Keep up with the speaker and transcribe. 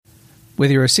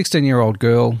Whether you're a 16-year-old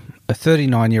girl, a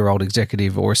 39-year-old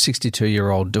executive, or a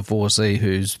 62-year-old divorcee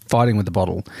who's fighting with the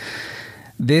bottle,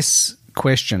 this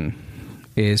question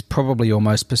is probably your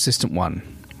most persistent one.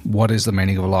 What is the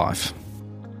meaning of life?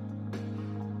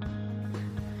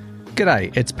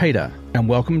 G'day, it's Peter, and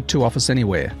welcome to Office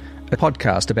Anywhere, a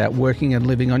podcast about working and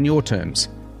living on your terms,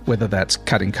 whether that's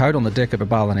cutting code on the deck of a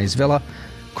Balinese villa,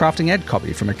 crafting ad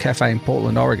copy from a cafe in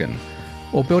Portland, Oregon,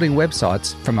 or building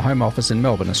websites from a home office in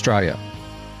Melbourne, Australia.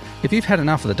 If you've had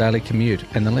enough of the daily commute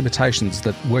and the limitations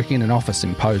that working in an office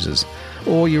imposes,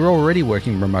 or you're already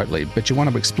working remotely but you want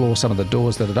to explore some of the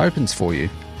doors that it opens for you,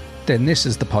 then this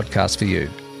is the podcast for you.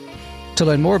 To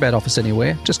learn more about Office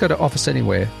Anywhere, just go to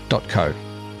officeanywhere.co.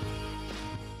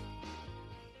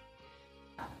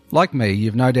 Like me,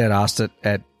 you've no doubt asked it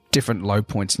at different low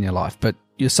points in your life, but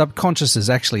your subconscious is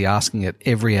actually asking it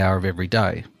every hour of every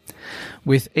day.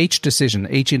 With each decision,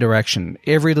 each interaction,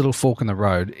 every little fork in the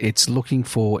road, it's looking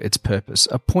for its purpose,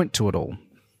 a point to it all,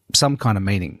 some kind of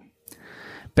meaning.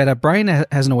 But our brain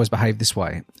hasn't always behaved this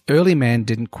way. Early man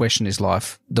didn't question his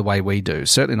life the way we do,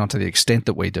 certainly not to the extent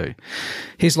that we do.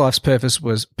 His life's purpose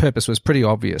was pretty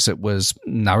obvious. It was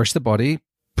nourish the body,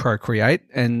 procreate,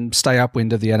 and stay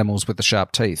upwind of the animals with the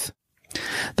sharp teeth.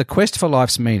 The quest for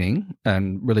life's meaning,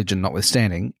 and religion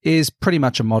notwithstanding, is pretty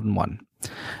much a modern one.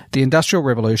 The Industrial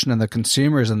Revolution and the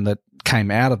consumerism that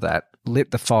came out of that lit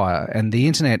the fire, and the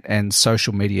internet and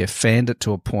social media fanned it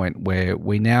to a point where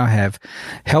we now have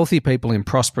healthy people in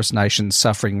prosperous nations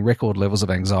suffering record levels of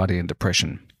anxiety and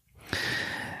depression.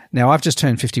 Now, I've just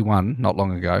turned 51 not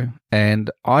long ago,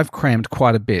 and I've crammed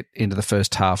quite a bit into the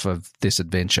first half of this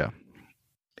adventure.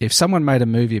 If someone made a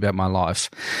movie about my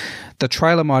life, the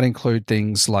trailer might include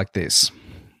things like this.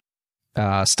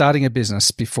 Starting a business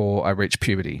before I reached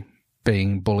puberty,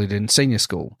 being bullied in senior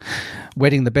school,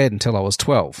 wetting the bed until I was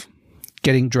 12,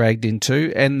 getting dragged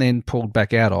into and then pulled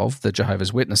back out of the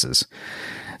Jehovah's Witnesses,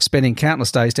 spending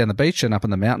countless days down the beach and up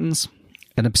in the mountains,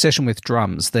 an obsession with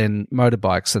drums, then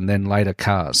motorbikes and then later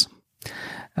cars,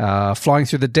 flying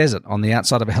through the desert on the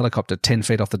outside of a helicopter 10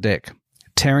 feet off the deck,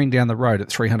 tearing down the road at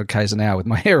 300 k's an hour with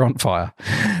my hair on fire,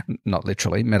 not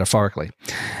literally, metaphorically,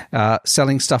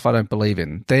 selling stuff I don't believe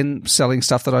in, then selling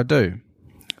stuff that I do,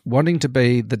 wanting to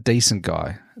be the decent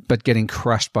guy, but getting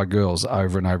crushed by girls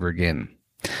over and over again.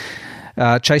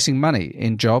 Chasing money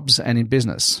in jobs and in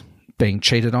business, being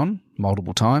cheated on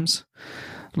multiple times,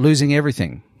 losing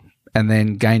everything, and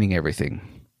then gaining everything.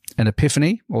 An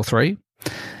epiphany, or three,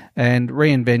 and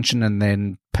reinvention, and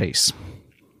then peace.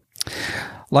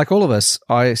 Like all of us,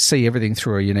 I see everything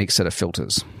through a unique set of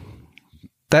filters.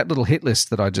 That little hit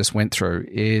list that I just went through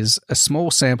is a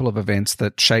small sample of events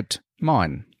that shaped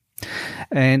mine.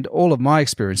 And all of my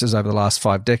experiences over the last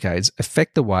 5 decades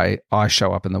affect the way I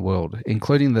show up in the world,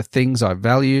 including the things I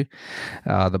value,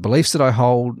 the beliefs that I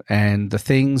hold, and the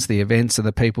things, the events, and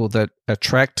the people that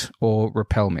attract or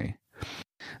repel me.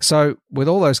 So, with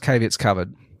all those caveats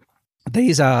covered,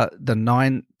 these are the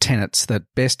 9 tenets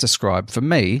that best describe, for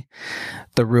me,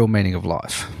 the real meaning of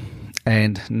life.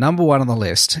 And number 1 on the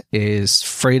list is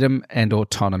freedom and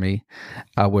autonomy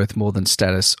are worth more than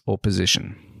status or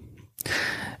position.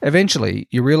 Eventually,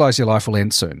 you realize your life will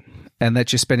end soon and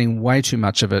that you're spending way too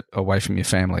much of it away from your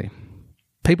family.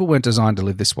 People weren't designed to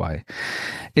live this way.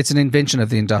 It's an invention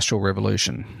of the Industrial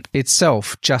Revolution,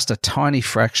 itself just a tiny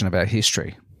fraction of our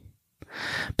history.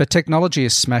 But technology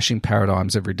is smashing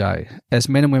paradigms every day as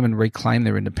men and women reclaim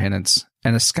their independence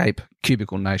and escape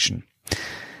cubicle nation.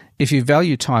 If you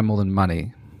value time more than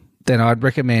money, then I'd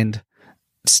recommend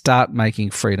start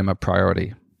making freedom a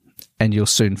priority, and you'll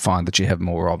soon find that you have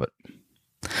more of it.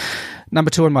 Number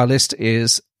 2 on my list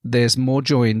is there's more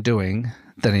joy in doing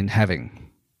than in having.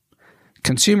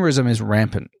 Consumerism is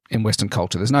rampant in Western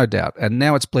culture, there's no doubt, and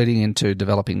now it's bleeding into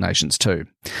developing nations too.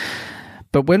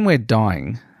 But when we're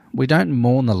dying, we don't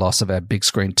mourn the loss of our big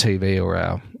screen TV or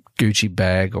our Gucci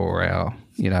bag or our,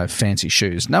 fancy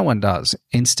shoes. No one does.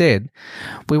 Instead,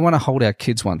 we want to hold our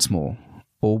kids once more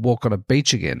or walk on a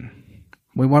beach again.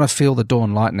 We want to feel the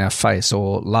dawn light in our face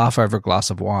or laugh over a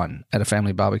glass of wine at a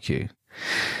family barbecue.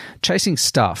 Chasing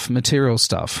stuff, material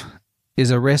stuff,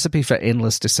 is a recipe for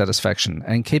endless dissatisfaction,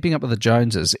 and keeping up with the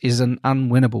Joneses is an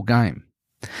unwinnable game.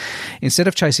 Instead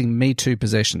of chasing Me Too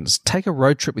possessions, take a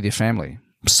road trip with your family,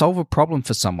 solve a problem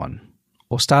for someone,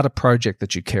 or start a project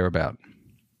that you care about.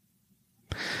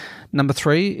 Number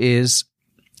 3 is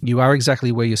you are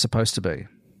exactly where you're supposed to be.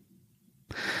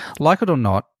 Like it or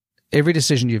not, every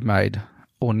decision you've made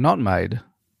or not made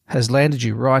has landed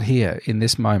you right here in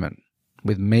this moment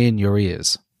with me in your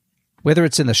ears. Whether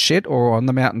it's in the shit or on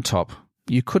the mountaintop,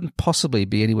 you couldn't possibly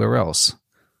be anywhere else.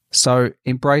 So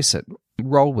embrace it,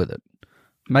 roll with it,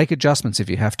 Make adjustments if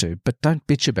you have to, but don't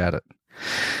bitch about it.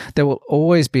 There will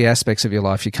always be aspects of your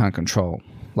life you can't control,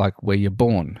 like where you're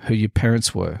born, who your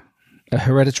parents were, a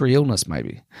hereditary illness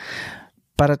maybe.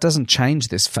 But it doesn't change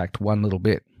this fact one little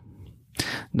bit.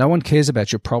 No one cares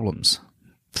about your problems.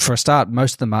 For a start,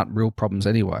 most of them aren't real problems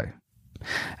anyway.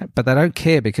 But they don't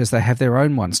care because they have their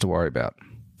own ones to worry about.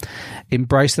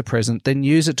 Embrace the present, then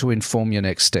use it to inform your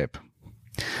next step.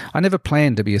 I never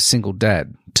planned to be a single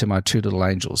dad to my 2 little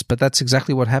angels, but that's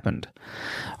exactly what happened.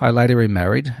 I later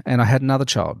remarried, and I had another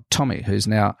child, Tommy, who's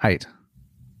now 8.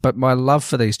 But my love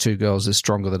for these 2 girls is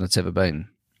stronger than it's ever been.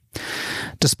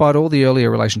 Despite all the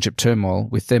earlier relationship turmoil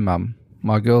with their mum,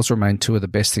 my girls remain 2 of the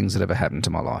best things that ever happened to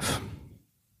my life.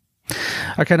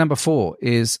 Okay, number 4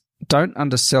 is don't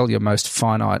undersell your most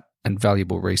finite and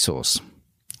valuable resource.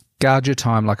 Guard your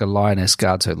time like a lioness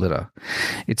guards her litter.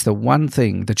 It's the one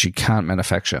thing that you can't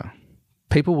manufacture.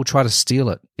 People will try to steal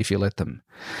it if you let them.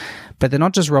 But they're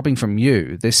not just robbing from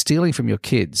you, they're stealing from your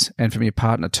kids and from your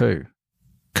partner too.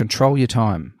 Control your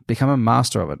time. Become a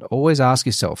master of it. Always ask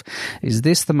yourself, is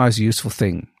this the most useful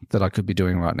thing that I could be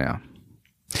doing right now?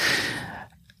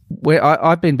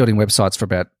 I've been building websites for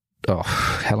about,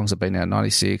 how long's it been now?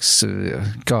 96,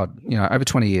 over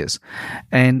 20 years.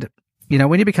 And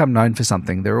when you become known for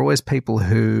something, there are always people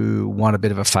who want a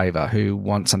bit of a favor, who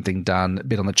want something done a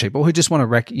bit on the cheap, or who just want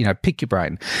to pick your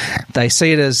brain. They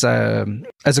see it as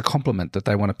a compliment that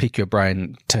they want to pick your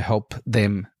brain to help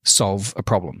them solve a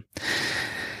problem.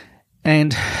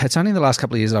 And it's only in the last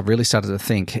couple of years that I've really started to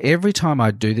think, every time I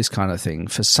do this kind of thing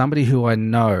for somebody who I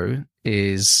know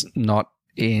is not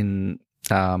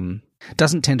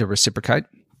doesn't tend to reciprocate.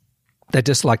 They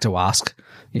just like to ask,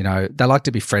 they like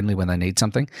to be friendly when they need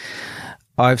something.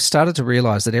 I've started to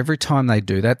realize that every time they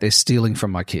do that, they're stealing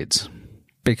from my kids.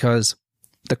 Because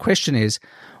the question is,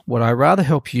 would I rather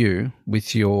help you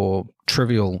with your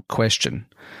trivial question,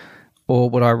 or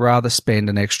would I rather spend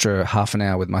an extra half an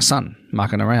hour with my son,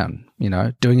 mucking around,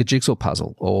 doing a jigsaw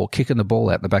puzzle or kicking the ball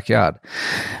out in the backyard?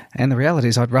 And the reality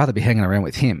is I'd rather be hanging around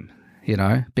with him,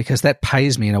 because that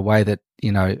pays me in a way that,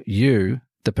 you,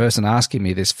 the person asking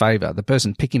me this favor, the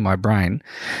person picking my brain,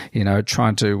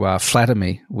 trying to flatter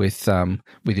me with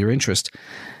your interest,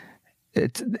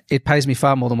 it pays me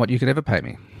far more than what you could ever pay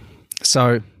me.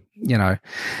 So,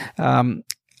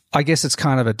 I guess it's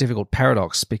kind of a difficult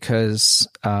paradox because,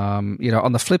 on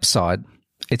the flip side,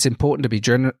 it's important to be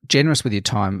generous with your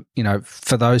time,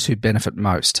 for those who benefit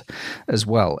most as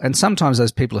well. And sometimes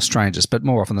those people are strangers, but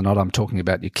more often than not, I'm talking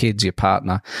about your kids, your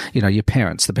partner, your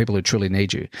parents, the people who truly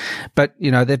need you. But,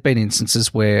 there've been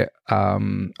instances where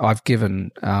I've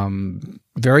given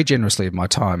very generously of my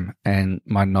time and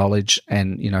my knowledge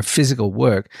and, physical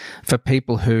work for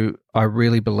people who I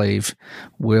really believe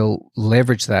will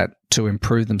leverage that to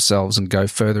improve themselves and go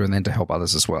further and then to help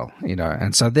others as well,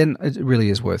 And so then it really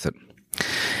is worth it.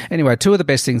 Anyway, 2 of the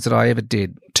best things that I ever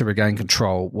did to regain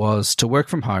control was to work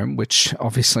from home, which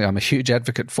obviously I'm a huge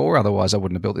advocate for. Otherwise, I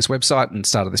wouldn't have built this website and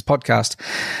started this podcast.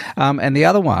 And the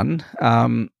other one,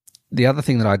 the other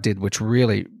thing that I did, which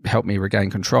really helped me regain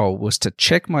control, was to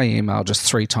check my email just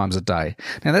 3 times a day.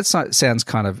 Now, that sounds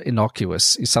kind of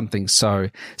innocuous, something so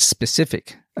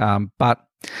specific, but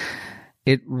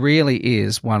it really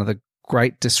is one of the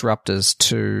great disruptors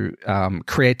to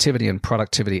creativity and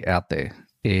productivity out there.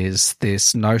 Is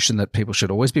this notion that people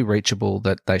should always be reachable,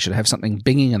 that they should have something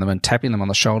binging in them and tapping them on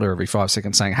the shoulder every 5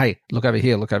 seconds saying, hey, look over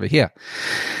here, look over here.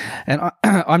 And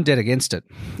I'm dead against it.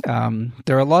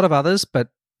 There are a lot of others, but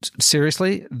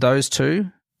seriously, those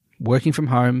 2, working from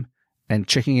home and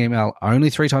checking email only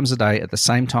 3 times a day at the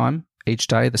same time each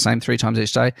day, the same 3 times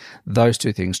each day, those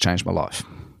 2 things changed my life.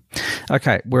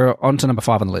 Okay, we're on to number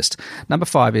 5 on the list. Number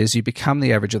 5 is you become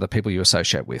the average of the people you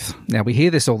associate with. Now, we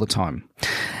hear this all the time,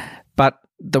 but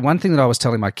the one thing that I was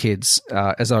telling my kids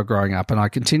as they were growing up, and I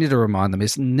continue to remind them,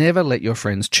 is never let your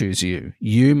friends choose you.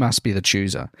 You must be the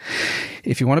chooser.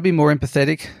 If you want to be more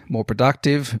empathetic, more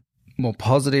productive, more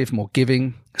positive, more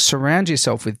giving, surround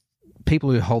yourself with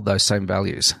people who hold those same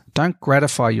values. Don't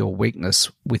gratify your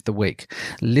weakness with the weak.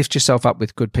 Lift yourself up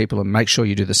with good people and make sure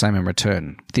you do the same in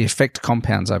return. The effect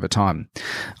compounds over time.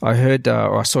 I heard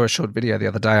or I saw a short video the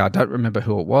other day. I don't remember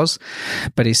who it was,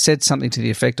 but he said something to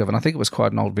the effect of, and I think it was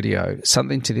quite an old video,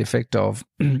 something to the effect of,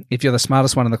 if you're the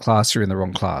smartest one in the class, you're in the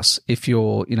wrong class. If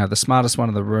you're, the smartest one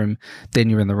in the room, then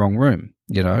you're in the wrong room.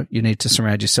 You need to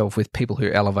surround yourself with people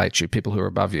who elevate you, people who are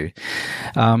above you.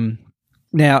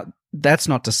 Now, that's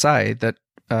not to say that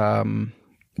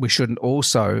we shouldn't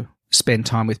also spend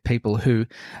time with people who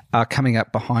are coming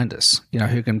up behind us,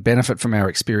 who can benefit from our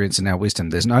experience and our wisdom.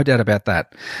 There's no doubt about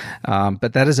that.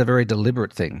 But that is a very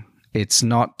deliberate thing. It's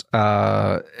not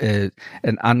an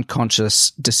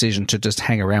unconscious decision to just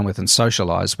hang around with and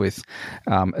socialize with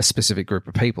a specific group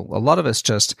of people. A lot of us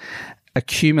just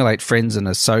accumulate friends and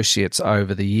associates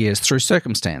over the years through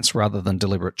circumstance rather than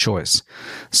deliberate choice.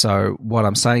 So what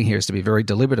I'm saying here is to be very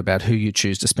deliberate about who you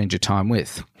choose to spend your time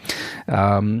with.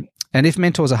 And if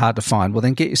mentors are hard to find, well,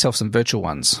 then get yourself some virtual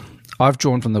ones. I've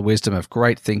drawn from the wisdom of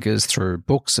great thinkers through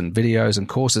books and videos and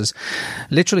courses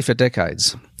literally for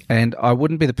decades. And I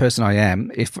wouldn't be the person I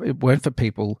am if it weren't for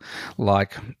people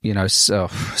like,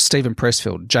 Stephen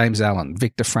Pressfield, James Allen,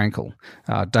 Viktor Frankl,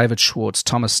 David Schwartz,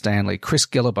 Thomas Stanley, Chris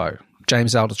Guillebeau,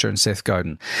 James Altucher and Seth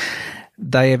Godin.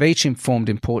 They have each informed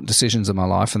important decisions in my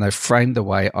life, and they've framed the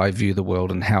way I view the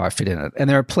world and how I fit in it. And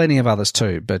there are plenty of others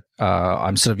too, but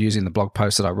I'm sort of using the blog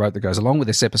post that I wrote that goes along with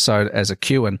this episode as a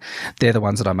cue, and they're the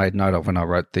ones that I made note of when I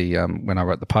wrote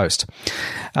the post.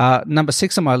 Number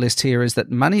 6 on my list here is that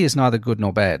money is neither good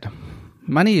nor bad.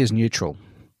 Money is neutral.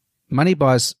 Money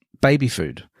buys baby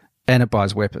food, and it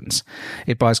buys weapons.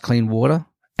 It buys clean water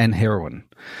and heroin.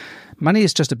 Money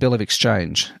is just a bill of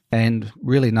exchange, and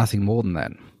really nothing more than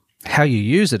that. How you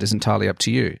use it is entirely up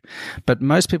to you, but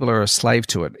most people are a slave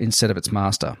to it instead of its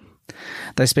master.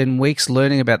 They spend weeks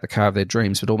learning about the car of their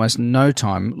dreams, but almost no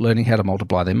time learning how to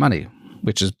multiply their money,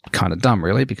 which is kind of dumb,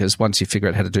 really, because once you figure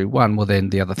out how to do one, well,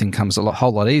 then the other thing comes a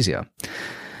whole lot easier.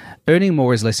 Earning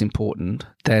more is less important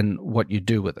than what you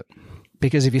do with it,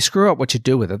 because if you screw up what you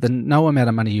do with it, then no amount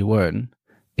of money you earn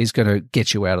is going to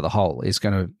get you out of the hole, is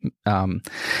going to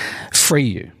free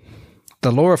you.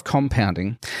 The law of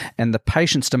compounding and the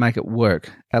patience to make it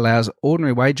work allows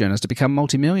ordinary wage earners to become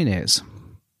multimillionaires.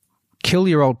 Kill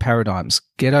your old paradigms,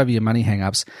 get over your money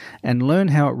hang-ups, and learn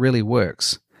how it really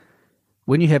works.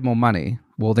 When you have more money,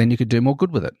 well, then you could do more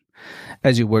good with it.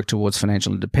 As you work towards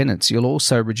financial independence, you'll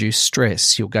also reduce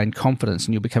stress, you'll gain confidence,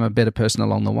 and you'll become a better person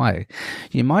along the way.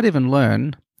 You might even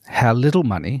learn how little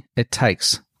money it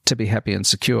takes to be happy and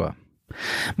secure.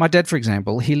 My dad, for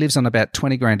example, he lives on about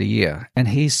 20 grand a year, and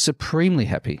he's supremely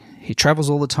happy. He travels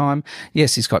all the time.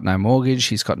 Yes, he's got no mortgage,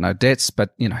 he's got no debts,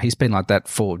 but he's been like that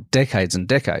for decades and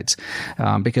decades,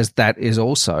 because that is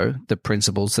also the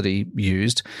principles that he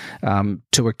used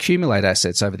to accumulate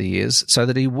assets over the years so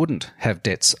that he wouldn't have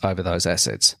debts over those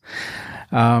assets.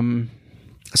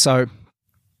 So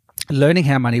learning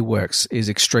how money works is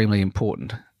extremely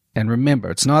important. And remember,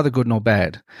 it's neither good nor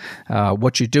bad.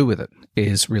 What you do with it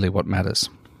is really what matters.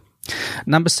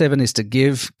 Number 7 is to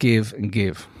give, and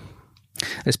give.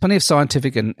 There's plenty of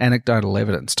scientific and anecdotal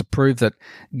evidence to prove that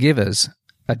givers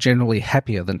are generally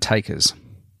happier than takers.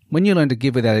 When you learn to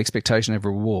give without expectation of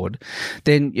reward,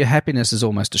 then your happiness is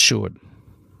almost assured.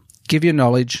 Give your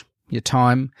knowledge, your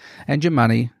time, and your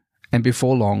money, and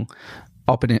before long,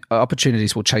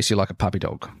 opportunities will chase you like a puppy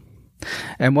dog.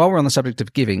 And while we're on the subject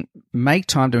of giving, make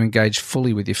time to engage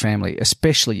fully with your family,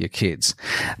 especially your kids.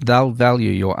 They'll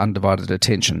value your undivided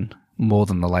attention more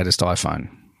than the latest iPhone.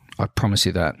 I promise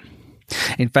you that.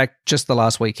 In fact, just the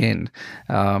last weekend,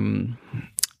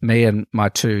 me and my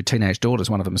 2 teenage daughters,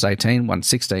 one of them is 18, one's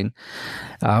 16,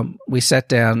 we sat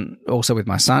down also with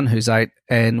my son, who's 8,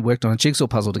 and worked on a jigsaw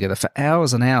puzzle together for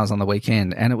hours and hours on the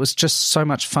weekend. And it was just so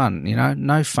much fun,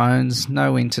 no phones,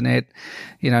 no internet,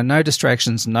 no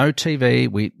distractions, no TV.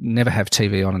 We never have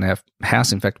TV on in our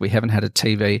house. In fact, we haven't had a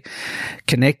TV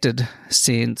connected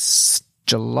since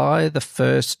July the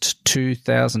 1st,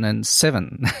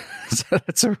 2007. So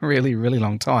that's a really, really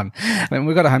long time. I mean,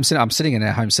 we've got a home cinema. I'm sitting in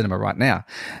our home cinema right now.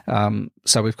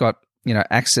 So we've got,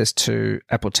 access to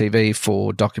Apple TV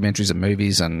for documentaries and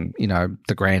movies and,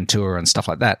 the Grand Tour and stuff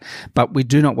like that. But we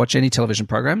do not watch any television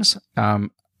programs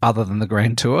other than the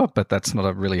Grand Tour, but that's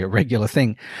not really a regular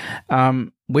thing.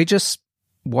 We just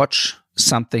watch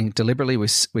something deliberately.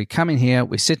 We come in here,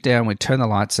 we sit down, we turn the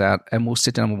lights out, and we'll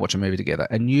sit down and we'll watch a movie together,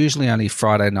 and usually only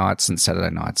Friday nights and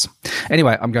Saturday nights.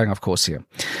 Anyway, I'm going off course here.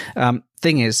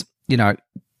 Thing is,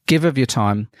 give of your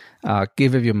time,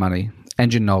 give of your money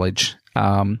and your knowledge,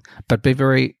 but be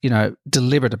very,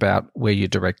 deliberate about where you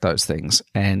direct those things.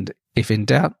 And if in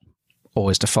doubt,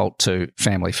 always default to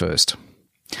family first.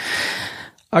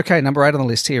 Okay, number 8 on the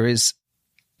list here is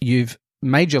you've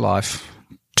made your life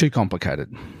too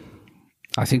complicated.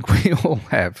 I think we all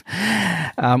have.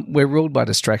 We're ruled by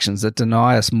distractions that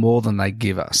deny us more than they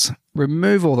give us.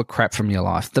 Remove all the crap from your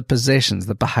life, the possessions,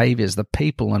 the behaviors, the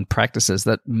people and practices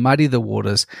that muddy the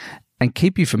waters and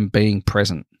keep you from being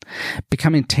present.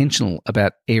 Become intentional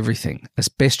about everything as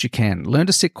best you can. Learn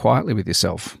to sit quietly with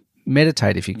yourself.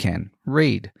 Meditate if you can.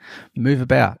 Read. Move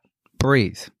about.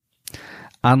 Breathe.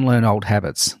 Unlearn old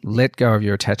habits, let go of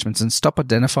your attachments, and stop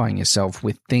identifying yourself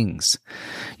with things.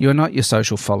 You are not your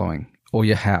social following or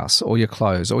your house or your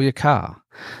clothes or your car.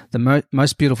 The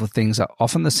most beautiful things are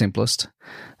often the simplest,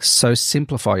 so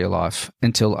simplify your life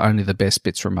until only the best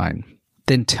bits remain.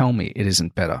 Then tell me it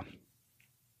isn't better.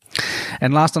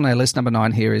 And last on our list, number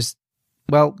 9 here is,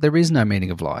 well, there is no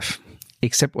meaning of life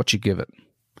except what you give it.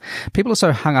 People are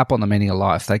so hung up on the meaning of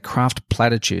life, they craft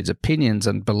platitudes, opinions,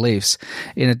 and beliefs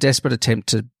in a desperate attempt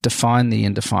to define the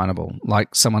indefinable,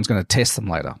 like someone's going to test them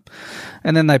later.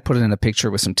 And then they put it in a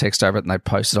picture with some text over it and they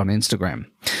post it on Instagram.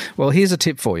 Well, here's a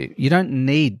tip for you. You don't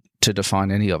need to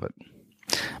define any of it.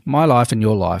 My life and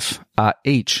your life are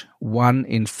each 1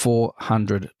 in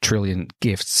 400 trillion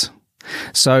gifts.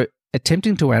 So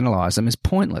attempting to analyze them is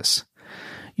pointless.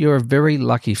 You're a very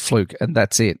lucky fluke, and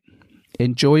that's it.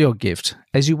 Enjoy your gift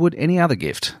as you would any other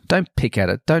gift. Don't pick at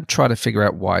it. Don't try to figure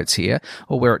out why it's here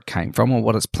or where it came from or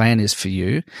what its plan is for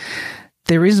you.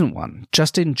 There isn't one.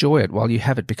 Just enjoy it while you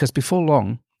have it, because before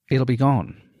long, it'll be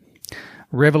gone.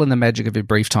 Revel in the magic of your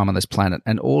brief time on this planet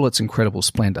and all its incredible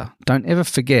splendor. Don't ever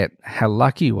forget how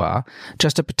lucky you are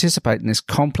just to participate in this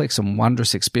complex and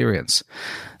wondrous experience.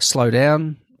 Slow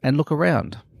down and look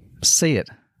around. See it,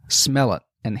 smell it,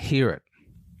 and hear it.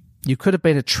 You could have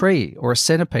been a tree or a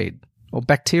centipede or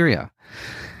bacteria,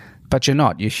 but you're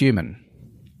not. You're human.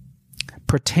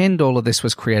 Pretend all of this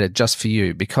was created just for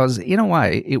you, because in a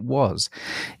way it was.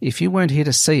 If you weren't here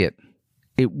to see it,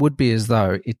 it would be as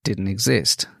though it didn't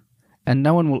exist, and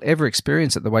no one will ever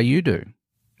experience it the way you do.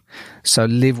 So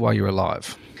live while you're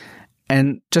alive.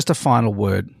 And just a final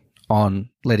word on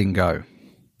letting go.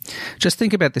 Just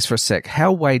think about this for a sec.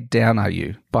 How weighed down are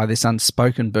you by this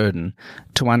unspoken burden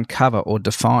to uncover or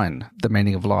define the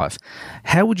meaning of life?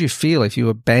 How would you feel if you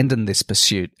abandoned this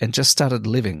pursuit and just started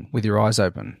living with your eyes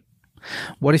open?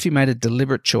 What if you made a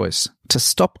deliberate choice to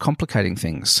stop complicating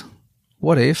things?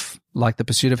 What if, like the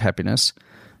pursuit of happiness,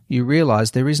 you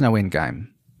realized there is no end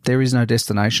game, there is no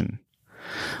destination?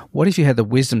 What if you had the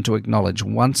wisdom to acknowledge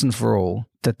once and for all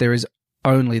that there is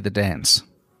only the dance?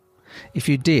 If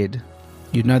you did,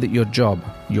 you'd know that your job,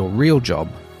 your real job,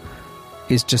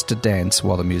 is just to dance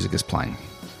while the music is playing.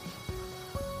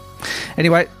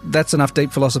 Anyway, that's enough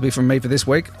deep philosophy from me for this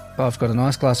week. I've got a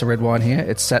nice glass of red wine here.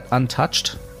 It's sat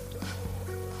untouched.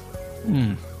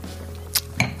 Not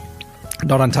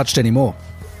untouched anymore.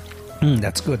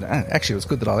 That's good. Actually, it was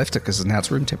good that I left it, because now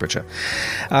it's room temperature.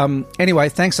 Anyway,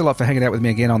 thanks a lot for hanging out with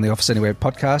me again on the Office Anywhere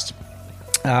podcast.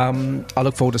 I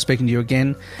look forward to speaking to you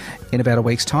again in about a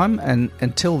week's time. And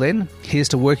until then, here's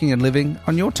to working and living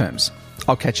on your terms.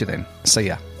 I'll catch you then. See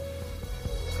ya.